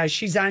 But yeah,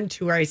 she's on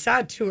tour. I saw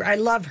a tour. I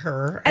love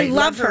her. I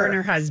love her and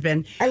her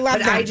husband. I love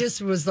them. I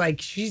just was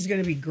like, she's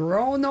going to be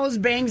growing those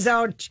bangs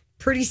out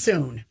pretty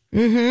soon.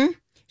 Mm-hmm.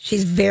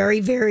 She's very,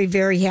 very,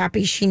 very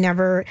happy. She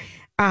never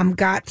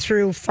got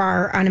through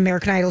far on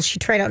American Idol. She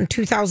tried out in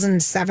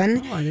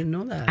 2007. Oh, I didn't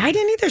know that. I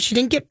didn't either. She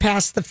didn't get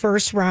past the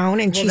first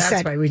round, and she that's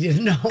said, why we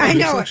didn't know. I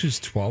know. Looks like she's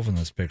 12 in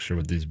this picture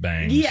with these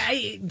bangs. Yeah.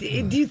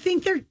 Do you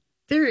think they're?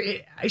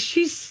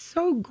 She's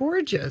so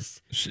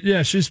gorgeous.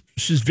 She's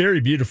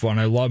very beautiful, and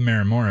I love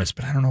Maren Morris,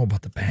 but I don't know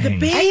about the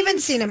bangs. I haven't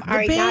seen him. All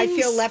right, now I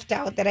feel left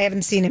out that I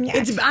haven't seen him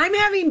yet. I'm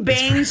having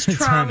bangs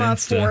trauma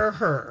for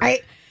her.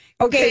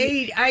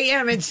 Okay, I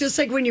am. It's just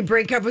like when you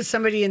break up with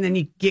somebody and then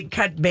you get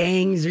cut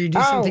bangs or you do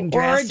something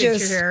drastic to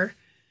your hair.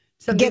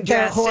 Something get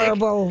that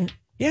horrible.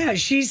 Yeah,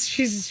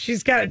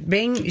 she's got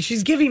bangs.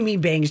 She's giving me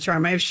bangs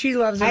trauma. If she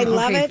loves them, I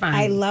love it. Fine.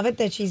 I love it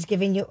that she's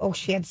giving you. Oh,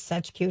 she had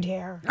such cute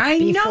hair. I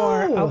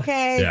know.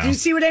 Okay. Yeah. Do you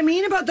see what I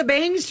mean about the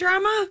bangs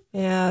trauma?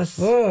 Yes.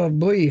 Oh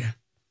boy.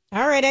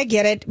 All right, I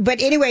get it.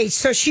 But anyway,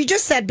 so she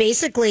just said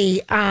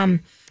basically,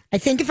 I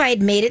think if I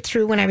had made it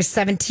through when I was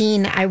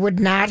 17, I would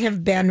not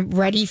have been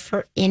ready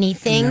for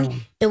anything. No.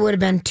 It would have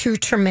been too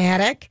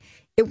traumatic.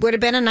 It would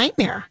have been a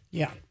nightmare.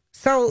 Yeah.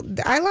 So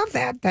I love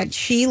that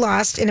she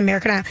lost in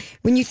American Idol.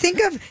 When you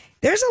think of,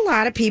 there's a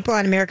lot of people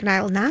on American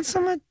Idol, not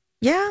so much,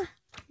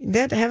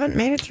 that haven't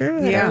made it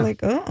through. That are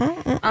like,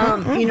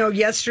 You know,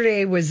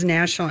 yesterday was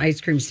National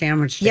Ice Cream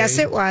Sandwich Day. Yes,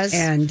 it was.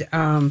 And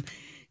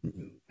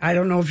I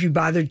don't know if you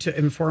bothered to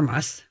inform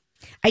us.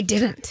 I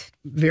didn't.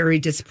 Very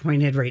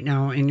disappointed right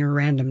now in your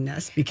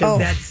randomness because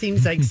that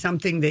seems like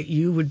something that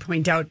you would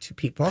point out to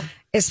people.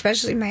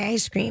 Especially my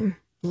ice cream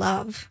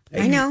love.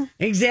 I know.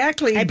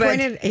 Exactly.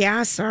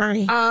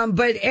 Sorry.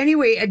 But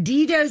anyway,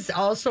 Adidas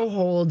also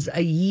holds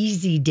a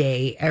Yeezy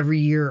Day every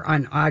year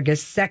on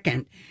August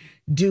 2nd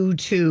due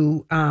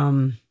to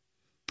whatever.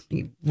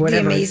 The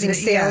amazing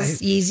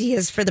sales Yeezy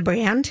is for the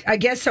brand. I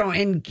guess so.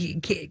 And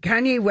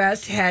Kanye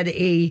West had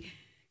a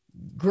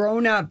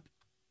grown-up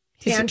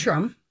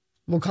tantrum.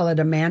 We'll call it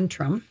a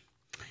mantrum.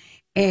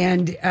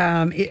 And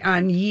on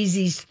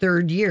Yeezy's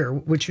third year,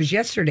 which was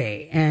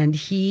yesterday. And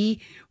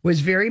he was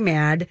very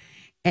mad.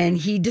 And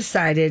he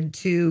decided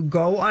to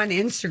go on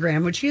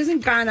Instagram, which he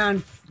hasn't gone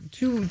on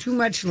too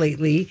much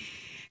lately.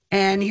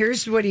 And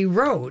here's what he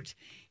wrote.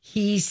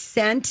 He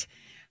sent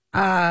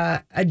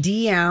a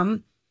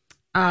DM,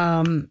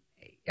 an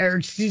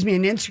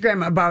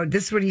Instagram about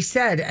this is what he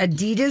said.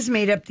 Adidas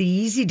made up the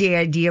Yeezy Day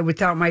idea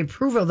without my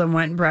approval, then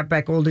went and brought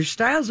back older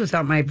styles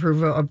without my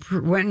approval,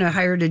 went and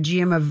hired a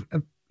GM of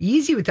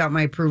Yeezy without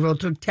my approval,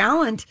 took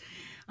talent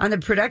on the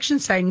production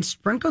side and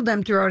sprinkled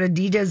them throughout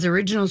Adidas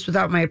originals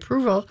without my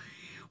approval.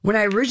 When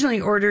I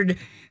originally ordered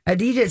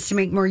Adidas to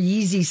make more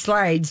Yeezy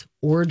slides,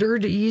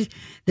 the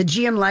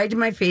GM lied to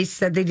my face,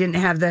 said they didn't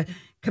have the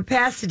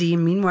capacity.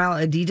 And meanwhile,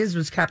 Adidas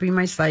was copying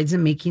my slides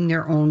and making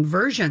their own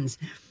versions.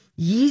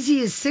 Yeezy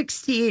is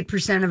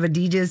 68% of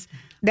Adidas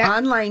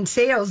online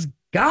sales.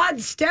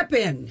 God step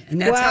in. And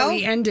that's how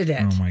he ended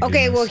it. Oh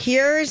okay, well,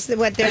 here's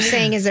what they're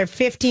saying is they're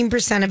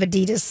 15% of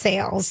Adidas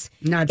sales.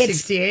 Not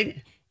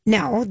 68?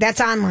 No,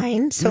 that's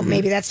online. So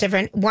maybe that's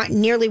different.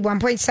 Nearly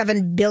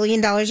 $1.7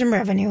 billion in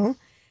revenue.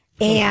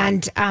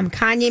 And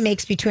Kanye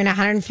makes between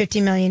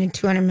 $150 million and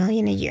 $200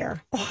 million a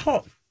year.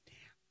 Oh,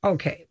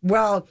 okay.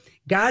 Well,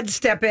 God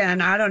step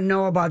in. I don't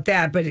know about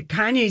that, but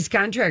Kanye's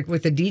contract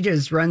with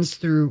Adidas runs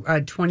through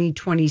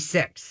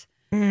 2026.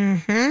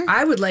 Mm-hmm.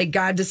 I would like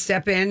God to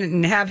step in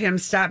and have him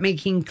stop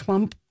making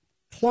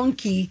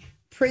clunky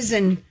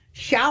prison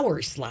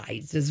shower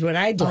slides. Is what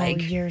I'd like.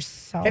 Oh, you're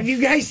so. Have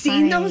you guys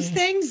seen those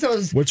things?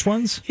 Those which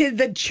ones?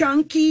 The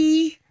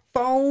chunky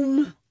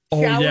foam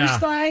shower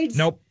slides.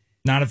 Nope.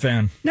 Not a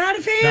fan. Not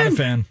a fan. Not a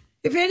fan.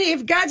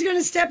 If God's going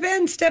to step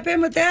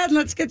in with that, and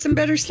let's get some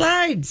better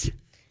slides.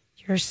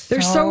 They're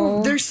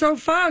so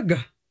fug.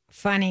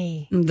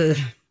 Funny.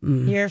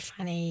 You're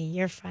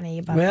funny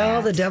about that.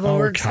 Well, the devil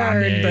works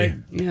hard,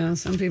 but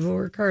some people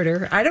work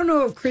harder. I don't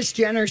know if Kris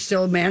Jenner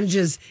still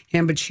manages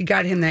him, but she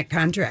got him that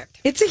contract.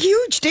 It's a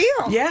huge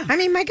deal. Yeah. I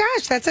mean, my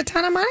gosh, that's a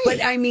ton of money.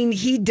 But I mean,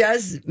 he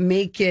does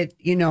make it,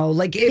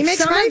 like if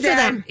some of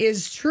that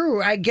is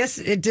true, I guess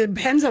it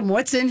depends on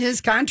what's in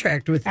his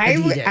contract with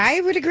Adidas.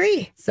 I would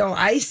agree. So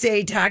I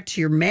say talk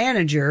to your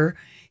manager.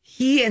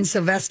 He and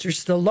Sylvester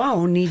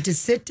Stallone need to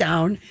sit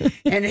down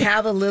and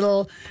have a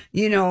little,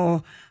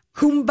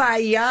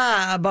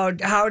 kumbaya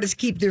about how to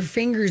keep their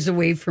fingers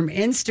away from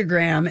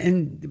Instagram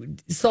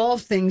and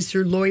solve things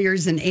through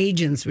lawyers and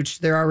agents, which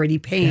they're already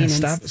paying.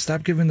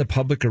 Stop giving the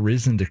public a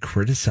reason to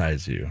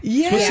criticize you.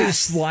 Yes.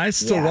 Sly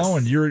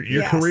Stallone,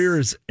 your career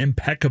is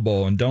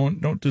impeccable, and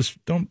don't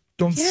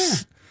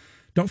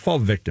don't fall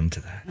victim to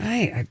that.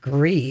 I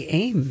agree.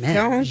 Amen.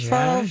 Don't Josh.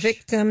 fall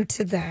victim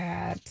to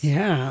that.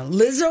 Yeah.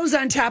 Lizzo's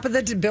on top of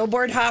the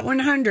Billboard Hot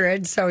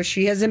 100, so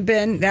she hasn't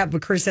been. That,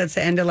 of course, that's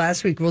the end of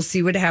last week. We'll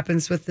see what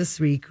happens with this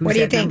week. Who's what do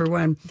you at think? number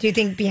one? Do you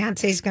think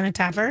Beyonce's going to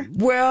top her?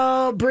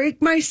 Well,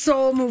 Break My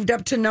Soul moved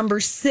up to number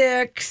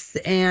 6,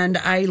 and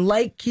I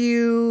Like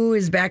You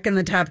is back in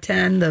the top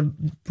 10, the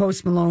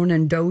Post Malone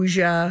and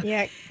Doja.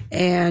 Yeah.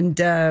 And,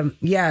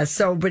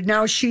 but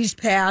now she's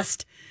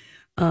passed.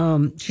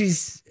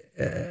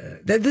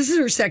 This is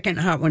her second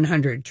Hot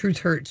 100. Truth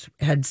Hurts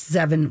had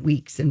 7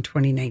 weeks in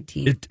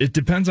 2019. It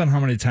depends on how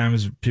many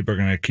times people are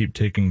going to keep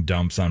taking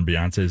dumps on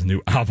Beyonce's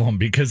new album,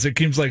 because it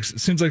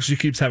seems like she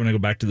keeps having to go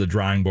back to the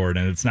drawing board,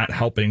 and it's not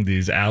helping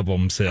these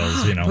album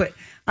sales. But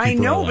I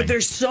know, but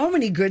there's so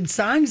many good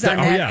songs on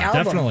that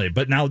album. Definitely.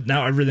 But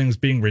now everything's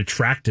being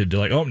retracted to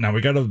like, oh, now we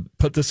got to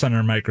put this under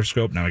a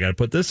microscope. Now we got to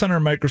put this under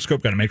a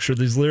microscope. Got to make sure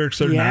these lyrics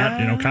are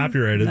not,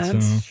 copyrighted.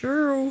 That's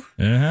true.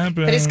 It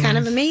happens. But it's kind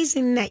of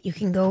amazing that you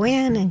can go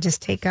in and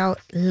just take out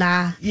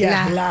la.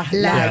 And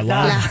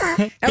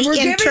we're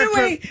giving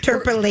away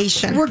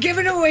interpolation. We're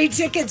giving away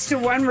tickets to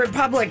One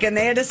Republic, and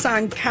they had a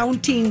song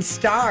 "Counting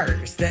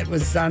Stars" that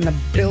was on the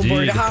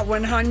Billboard Hot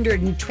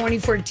 100 in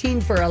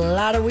 2014 for a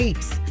lot of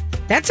weeks.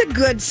 That's a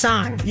good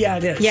song. Yeah,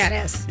 it is. Yeah,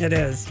 it is. It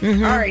is.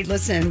 Mm-hmm. All right,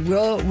 listen,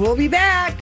 we'll be back.